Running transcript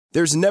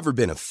There's never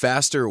been a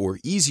faster or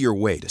easier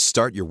way to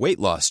start your weight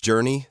loss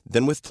journey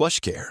than with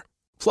PlushCare.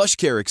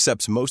 PlushCare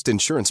accepts most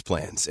insurance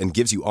plans and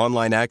gives you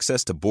online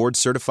access to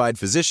board-certified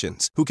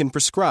physicians who can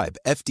prescribe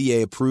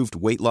FDA-approved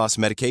weight loss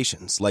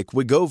medications like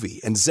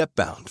Wegovy and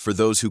Zepbound for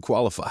those who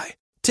qualify.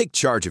 Take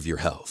charge of your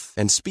health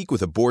and speak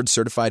with a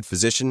board-certified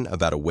physician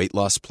about a weight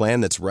loss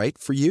plan that's right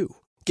for you.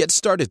 Get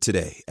started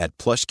today at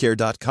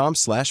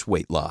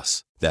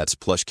plushcare.com/weight-loss. That's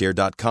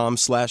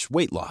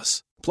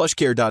plushcare.com/weight-loss.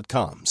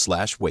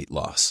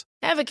 plushcare.com/weight-loss.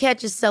 Ever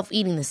catch yourself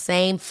eating the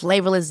same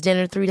flavorless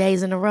dinner 3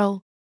 days in a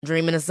row?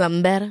 Dreaming of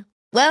something better?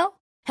 Well,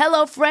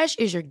 HelloFresh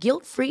is your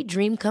guilt-free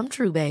dream come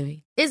true,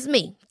 baby. It's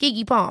me,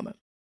 Keke Palmer.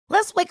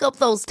 Let's wake up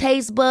those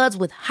taste buds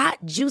with hot,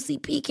 juicy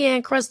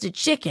pecan-crusted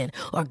chicken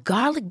or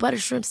garlic butter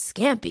shrimp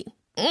scampi.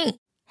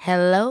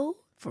 Hello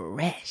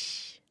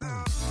Fresh.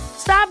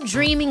 Stop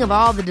dreaming of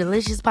all the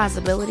delicious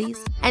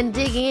possibilities and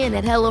dig in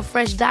at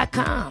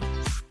HelloFresh.com.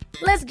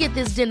 Let's get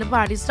this dinner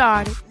party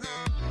started.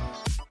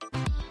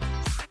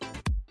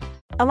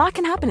 A lot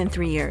can happen in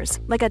 3 years,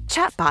 like a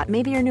chatbot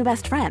may be your new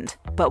best friend.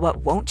 But what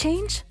won't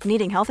change?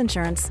 Needing health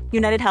insurance.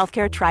 United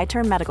Healthcare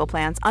Tri-Term Medical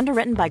Plans,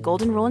 underwritten by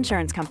Golden Rule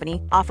Insurance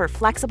Company, offer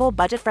flexible,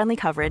 budget-friendly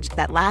coverage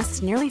that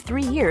lasts nearly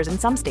 3 years in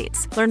some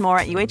states. Learn more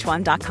at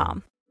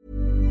uh1.com.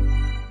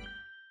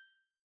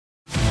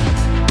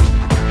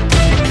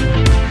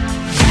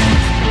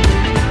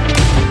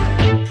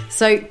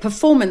 So,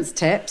 performance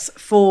tips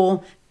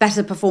for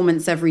better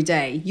performance every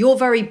day. Your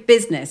very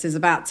business is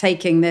about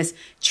taking this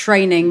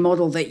training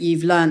model that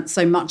you've learnt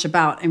so much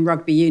about in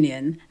rugby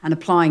union and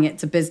applying it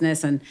to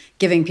business and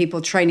giving people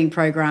training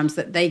programs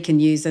that they can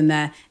use in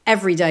their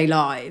everyday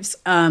lives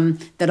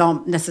that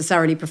aren't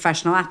necessarily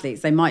professional athletes.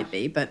 They might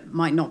be, but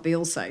might not be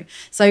also.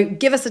 So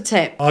give us a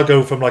tip. I'll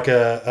go from like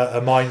a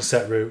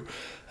mindset route.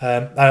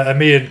 And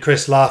me and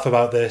Chris laugh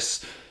about this.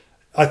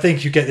 I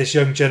think you get this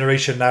young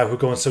generation now who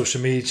go on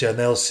social media and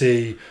they'll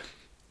see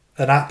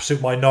an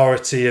absolute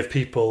minority of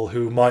people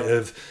who might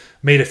have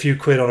made a few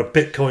quid on a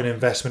Bitcoin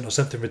investment or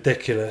something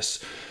ridiculous,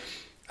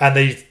 and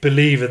they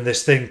believe in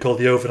this thing called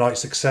the overnight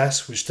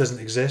success, which doesn't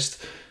exist.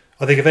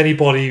 I think if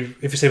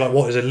you say like,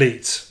 what is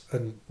elite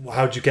and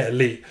how do you get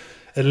elite?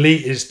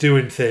 Elite is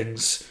doing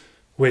things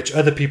which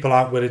other people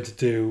aren't willing to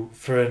do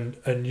for an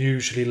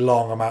unusually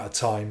long amount of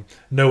time,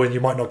 knowing you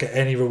might not get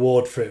any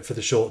reward for it for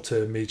the short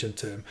term, medium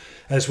term.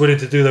 And it's willing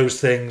to do those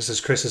things, as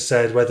Chris has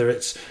said, whether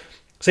it's,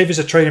 say if it's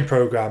a training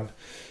program,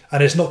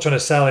 and it's not trying to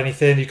sell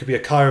anything, you could be a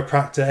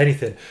chiropractor,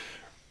 anything.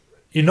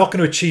 You're not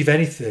going to achieve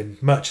anything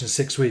much in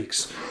 6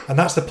 weeks. And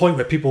that's the point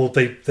where people,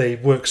 they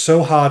work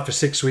so hard for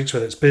 6 weeks,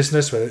 whether it's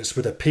business, whether it's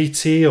with a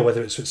PT or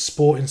whether it's with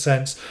sporting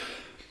sense.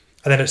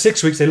 And then at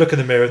 6 weeks, they look in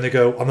the mirror and they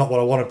go, I'm not what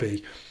I want to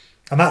be.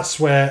 And that's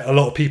where a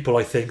lot of people,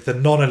 I think, the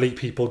non-elite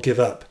people give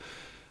up.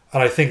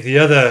 And I think the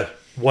other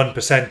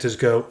 1%ers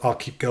go, I'll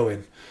keep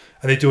going.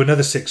 And they do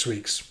another 6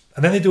 weeks.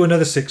 And then they do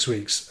another 6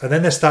 weeks. And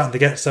then they're starting to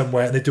get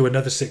somewhere and they do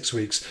another 6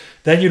 weeks.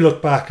 Then you look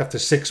back after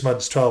 6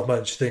 months, 12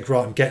 months, you think,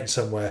 right, I'm getting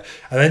somewhere.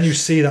 And then you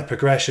see that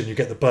progression, you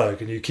get the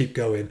bug and you keep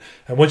going.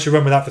 And once you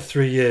run with that for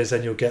 3 years,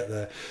 then you'll get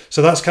there.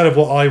 So that's kind of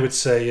what I would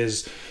say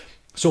is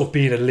sort of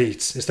being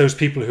elite. It's those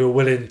people who are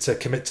willing to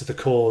commit to the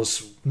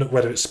cause,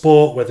 whether it's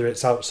sport, whether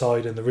it's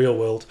outside in the real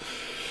world,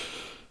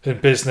 in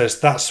business.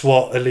 That's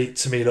what elite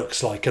to me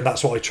looks like. And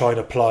that's what I try and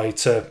apply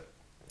to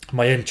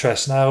my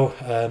interests now,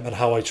 and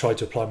how I try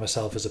to apply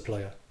myself as a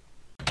player.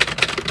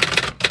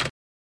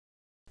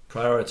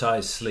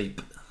 Prioritise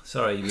sleep.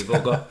 Sorry, we've all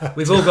got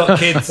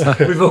kids.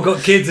 We've all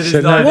got kids, and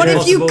it's not what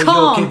if you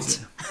possible.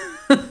 can't?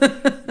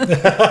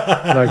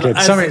 No good.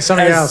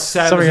 Something else,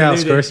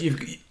 Chris.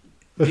 You've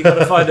got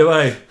to find a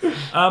way.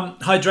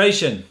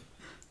 Hydration.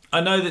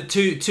 I know that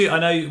two. I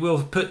know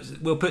we'll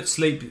put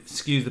sleep.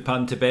 Excuse the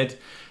pun, to bed.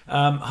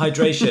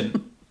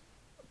 Hydration.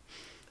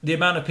 The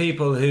amount of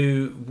people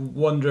who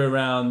wander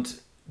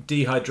around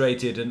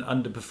dehydrated and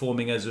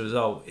underperforming as a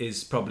result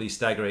is probably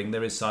staggering.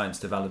 There is science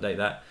to validate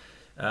that.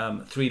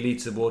 3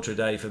 litres of water a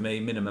day for me,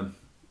 minimum.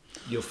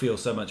 You'll feel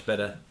so much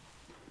better.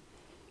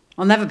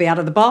 I'll never be out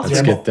of the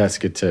bathroom. That's a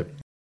good tip.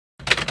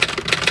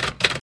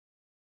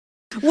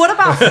 What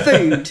about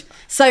food?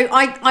 So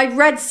I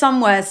read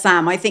somewhere,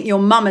 Sam, I think your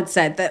mum had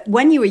said that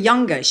when you were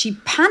younger, she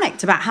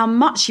panicked about how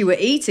much you were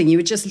eating. You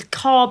were just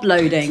carb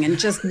loading and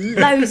just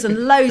loads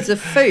and loads of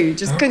food,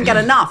 just couldn't get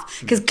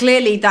enough. Because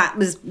clearly that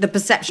was, the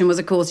perception was,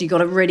 of course, you got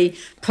to really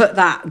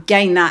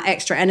gain that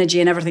extra energy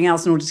and everything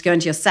else in order to go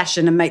into your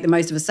session and make the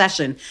most of a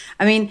session.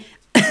 I mean,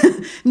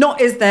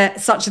 not is there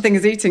such a thing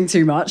as eating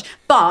too much,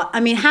 but I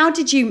mean, how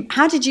did you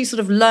sort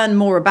of learn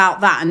more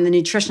about that and the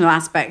nutritional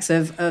aspects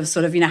of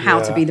sort of,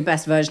 how to be the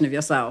best version of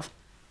yourself?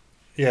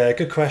 Yeah,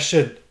 good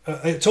question.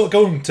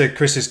 Going to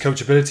Chris's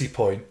coachability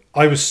point,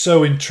 I was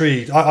so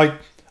intrigued. I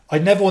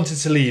never wanted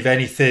to leave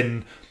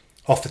anything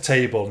off the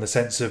table in the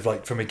sense of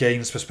like from a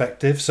gains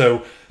perspective.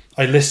 So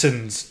I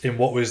listened in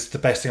what was the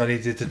best thing I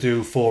needed to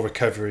do for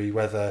recovery,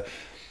 whether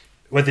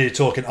you're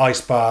talking ice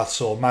baths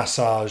or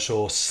massage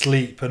or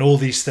sleep and all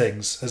these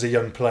things as a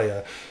young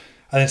player.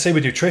 And then say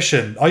with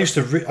nutrition, I used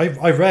to,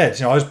 I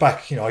read, I was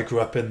back, I grew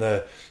up in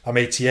the I'm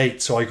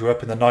 88, so I grew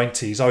up in the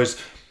 90s. I was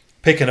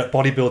picking up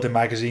bodybuilding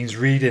magazines,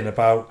 reading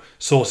about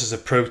sources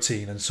of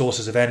protein and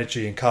sources of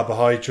energy and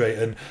carbohydrate.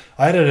 And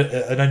I had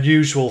an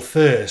unusual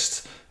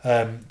thirst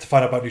to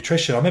find out about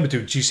nutrition. I remember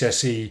doing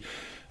GCSE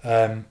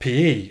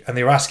PE, and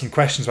they were asking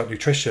questions about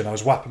nutrition. I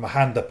was whapping my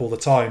hand up all the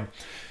time,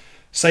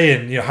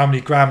 saying, how many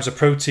grams of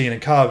protein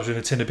and carbs are in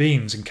a tin of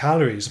beans and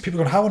calories. And people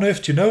going, how on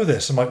earth do you know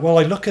this? I'm like, well,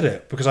 I look at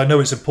it because I know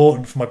it's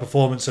important for my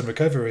performance and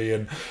recovery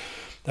and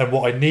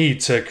what I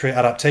need to create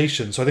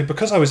adaptation. So I think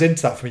because I was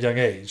into that from a young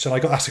age, and I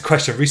got asked a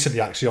question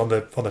recently actually on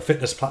the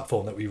fitness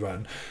platform that we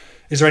run,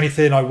 is there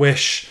anything I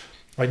wish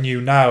I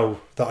knew now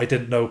that I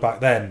didn't know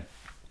back then?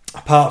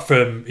 Apart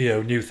from,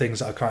 new things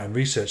that I can't in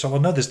research. Well,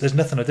 no, there's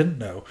nothing I didn't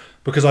know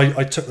because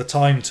I took the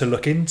time to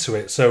look into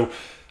it. So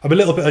I'm a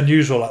little bit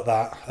unusual at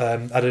that.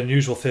 I had an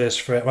unusual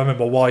thirst for it. I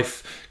remember my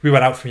wife, we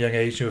went out from a young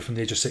age, from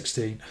the age of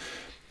 16.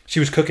 She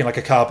was cooking like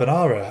a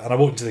carbonara, and I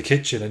walked into the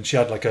kitchen and she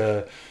had like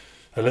a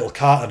little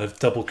carton of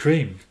double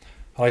cream.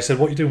 And I said,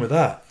 what are you doing with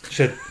that? She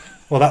said,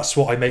 well, that's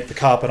what I make the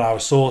carbonara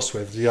sauce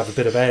with. You have a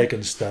bit of egg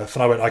and stuff.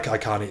 And I went, I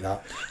can't eat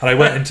that. And I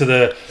went into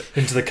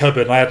the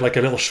cupboard and I had like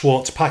a little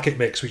Schwartz packet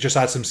mix. We just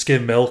had some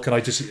skim milk and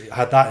I just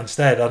had that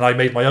instead. And I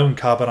made my own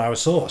carbonara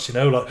sauce,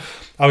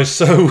 I was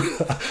so,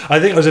 I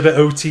think I was a bit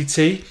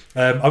OTT.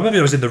 I remember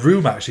I was in the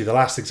room actually, the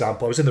last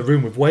example. I was in the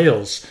room with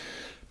Wales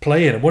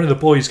playing, and one of the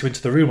boys came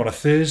into the room on a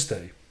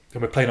Thursday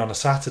and we're playing on a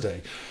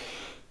Saturday.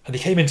 And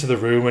he came into the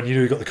room and,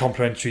 you got the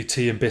complimentary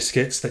tea and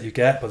biscuits that you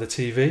get by the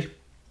TV.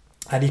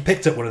 And he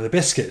picked up one of the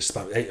biscuits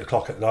about 8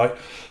 o'clock at night.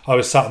 I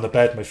was sat on the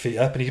bed, my feet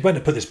up, and he went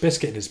to put this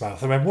biscuit in his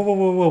mouth. I went, whoa,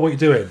 what are you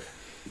doing?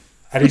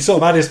 And he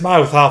sort of had his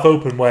mouth half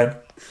open, went,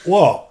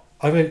 what?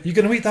 I went, you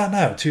going to eat that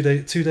now? 2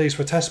 days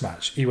for a test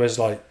match? He was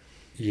like,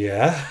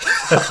 yeah.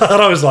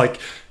 And I was like,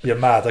 you're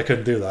mad, I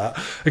couldn't do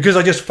that. Because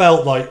I just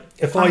felt like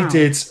if I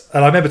did,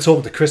 and I remember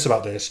talking to Chris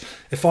about this,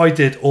 if I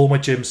did all my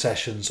gym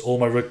sessions, all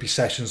my rugby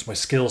sessions, my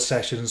skills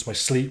sessions, my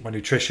sleep, my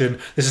nutrition,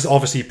 this is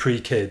obviously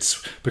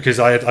pre-kids because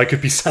I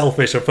could be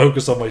selfish and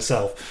focus on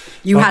myself.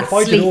 You but had if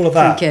I sleep did all of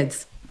that,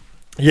 pre-kids.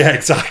 Yeah,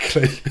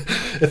 exactly.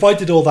 If I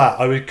did all that,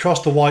 I would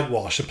cross the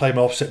whitewash and play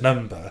my opposite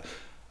number,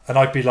 and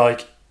I'd be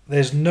like,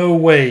 there's no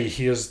way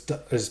he has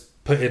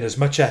put in as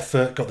much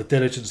effort, got the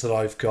diligence that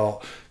I've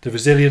got, the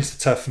resilience,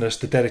 the toughness,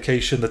 the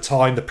dedication, the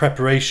time, the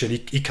preparation. He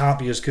can't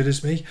be as good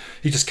as me.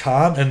 He just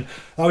can't. And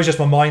that was just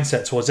my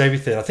mindset towards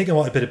everything. I think I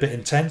might have been a bit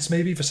intense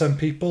maybe for some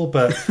people,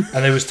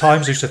 and there was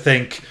times I used to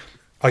think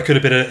I could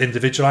have been an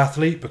individual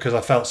athlete because I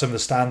felt some of the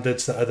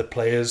standards that other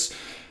players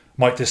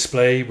might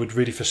display would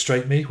really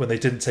frustrate me when they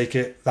didn't take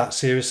it that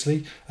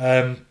seriously.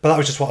 But that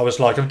was just what I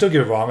was like. And don't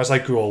get me wrong, as I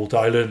grew older,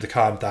 I learned to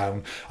calm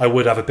down. I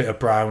would have a bit of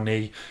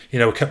brownie,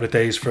 a couple of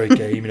days for a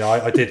game.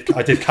 I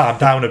did calm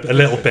down a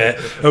little bit.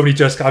 Only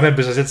just, I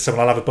remember I said to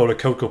someone, I'll have a bowl of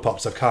Cocoa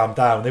Pops, I've calmed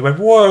down. They went,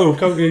 whoa,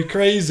 Cocoa, you're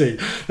crazy.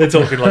 They're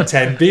talking like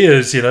 10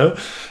 beers,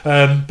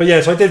 But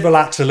yeah, so I did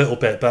relax a little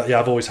bit. But yeah,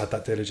 I've always had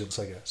that diligence,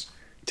 I guess.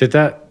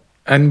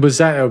 And was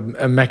that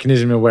a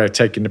mechanism, a way of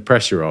taking the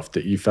pressure off,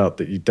 that you felt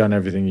that you'd done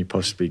everything you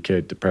possibly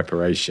could, the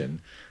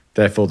preparation,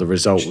 therefore the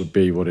result would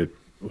be what it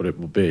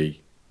will be?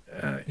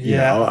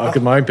 I'll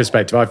give my own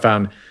perspective. I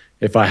found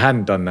if I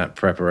hadn't done that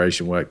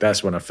preparation work,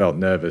 that's when I felt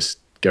nervous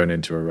going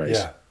into a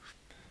race.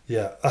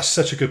 Yeah, that's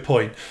such a good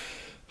point.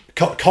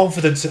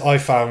 Confidence that I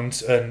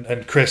found,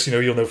 and Chris,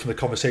 you'll know from the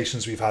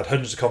conversations we've had,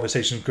 hundreds of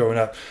conversations growing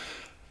up,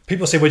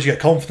 people say, where'd you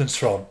get confidence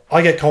from?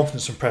 I get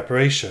confidence from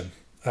preparation.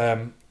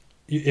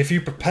 If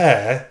you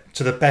prepare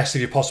to the best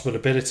of your possible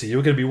ability,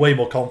 you're going to be way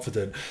more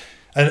confident.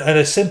 And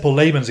a simple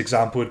layman's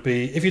example would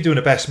be, if you're doing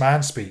a best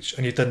man speech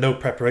and you've done no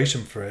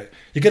preparation for it,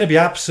 you're going to be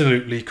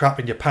absolutely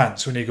crapping your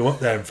pants when you go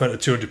up there in front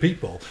of 200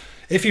 people.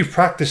 If you've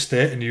practiced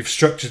it and you've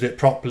structured it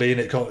properly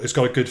and it's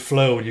got a good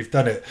flow and you've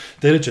done it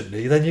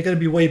diligently, then you're going to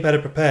be way better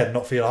prepared and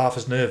not feel half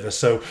as nervous.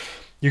 So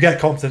you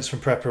get confidence from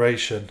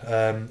preparation.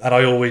 And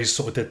I always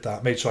sort of did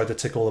that, made sure I did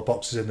tick all the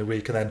boxes in the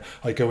week, and then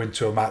I go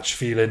into a match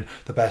feeling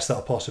the best that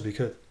I possibly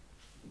could.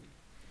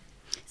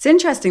 It's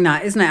interesting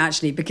that, isn't it,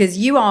 actually? Because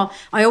I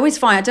always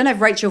find, I don't know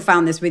if Rachel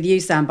found this with you,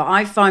 Sam, but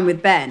I find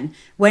with Ben,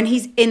 when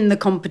he's in the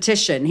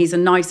competition, he's a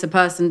nicer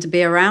person to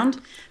be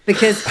around.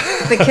 Because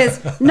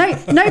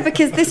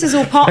this is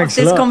all part of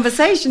this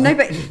conversation. No,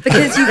 but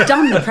because you've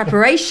done the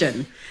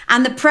preparation.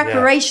 And the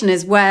preparation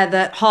is where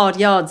the hard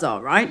yards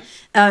are, right?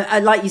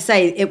 Like you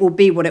say, it will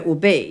be what it will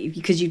be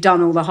because you've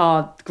done all the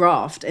hard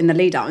graft in the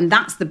lead up. And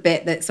that's the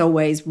bit that's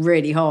always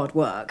really hard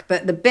work.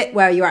 But the bit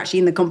where you're actually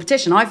in the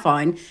competition, I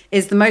find,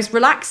 is the most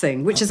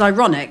relaxing, which is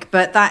ironic.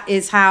 But that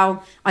is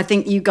how I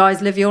think you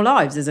guys live your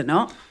lives, is it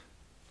not?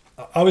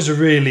 I was a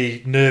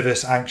really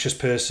nervous, anxious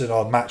person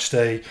on match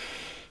day.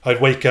 I'd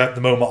wake up,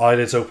 the moment my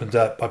eyelids opened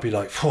up, I'd be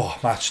like,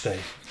 match day.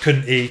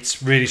 Couldn't eat,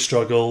 really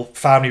struggle.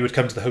 Family would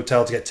come to the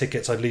hotel to get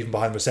tickets. I'd leave them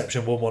behind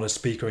reception, wouldn't want to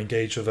speak or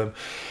engage with them.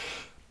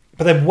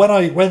 But then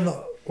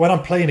when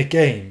I'm playing a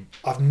game,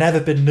 I've never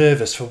been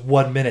nervous for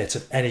 1 minute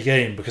of any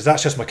game because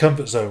that's just my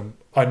comfort zone.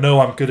 I know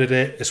I'm good at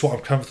it. It's what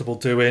I'm comfortable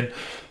doing.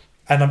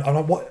 And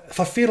if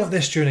I feel like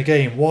this during a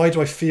game, why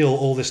do I feel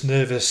all this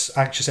nervous,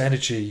 anxious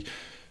energy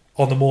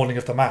on the morning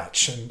of the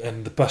match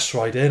and the bus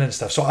ride in and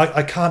stuff. So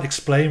I can't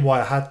explain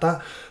why I had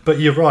that. But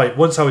you're right.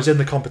 Once I was in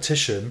the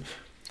competition,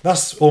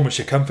 that's almost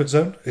your comfort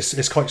zone.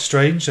 It's quite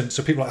strange. And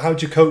so people are like, how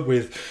do you cope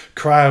with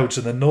crowds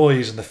and the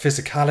noise and the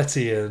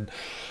physicality and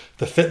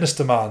the fitness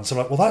demands? I'm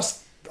like, well,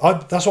 that's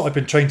what I've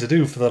been trained to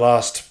do for the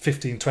last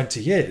 15,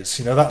 20 years.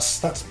 You know,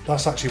 that's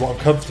actually what I'm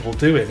comfortable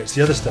doing. It's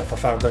the other stuff I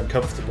found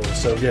uncomfortable.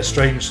 So yeah,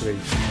 strangely,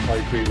 I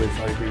agree with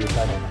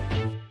Ben on that.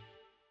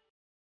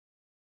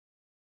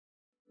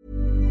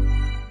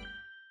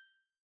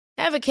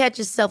 Ever catch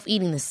yourself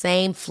eating the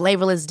same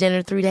flavorless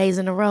dinner 3 days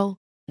in a row?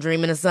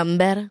 Dreaming of something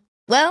better?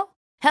 Well,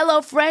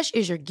 HelloFresh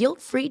is your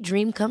guilt-free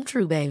dream come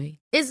true, baby.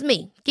 It's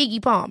me, Keke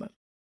Palmer.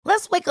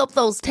 Let's wake up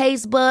those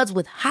taste buds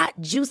with hot,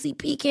 juicy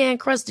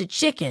pecan-crusted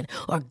chicken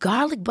or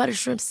garlic butter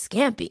shrimp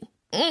scampi.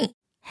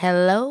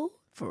 Hello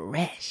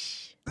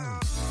Fresh.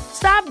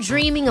 Stop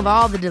dreaming of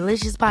all the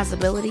delicious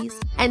possibilities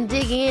and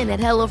dig in at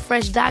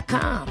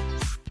HelloFresh.com.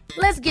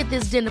 Let's get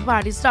this dinner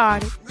party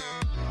started.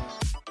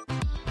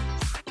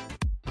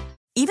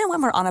 Even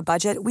when we're on a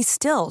budget, we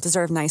still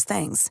deserve nice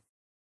things.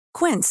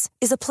 Quince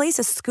is a place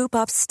to scoop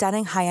up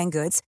stunning high-end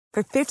goods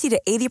for 50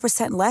 to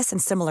 80% less than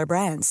similar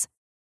brands.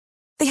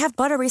 They have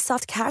buttery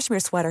soft cashmere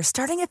sweaters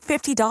starting at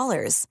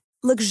 $50,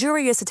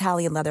 luxurious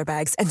Italian leather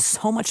bags, and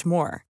so much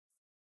more.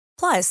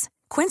 Plus,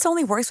 Quince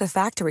only works with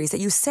factories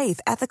that use safe,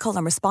 ethical,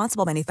 and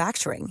responsible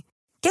manufacturing.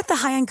 Get the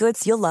high-end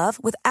goods you'll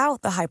love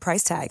without the high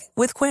price tag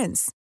with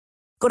Quince.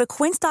 Go to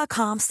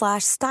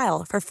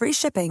quince.com/style for free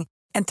shipping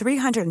and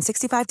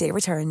 365-day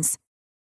returns.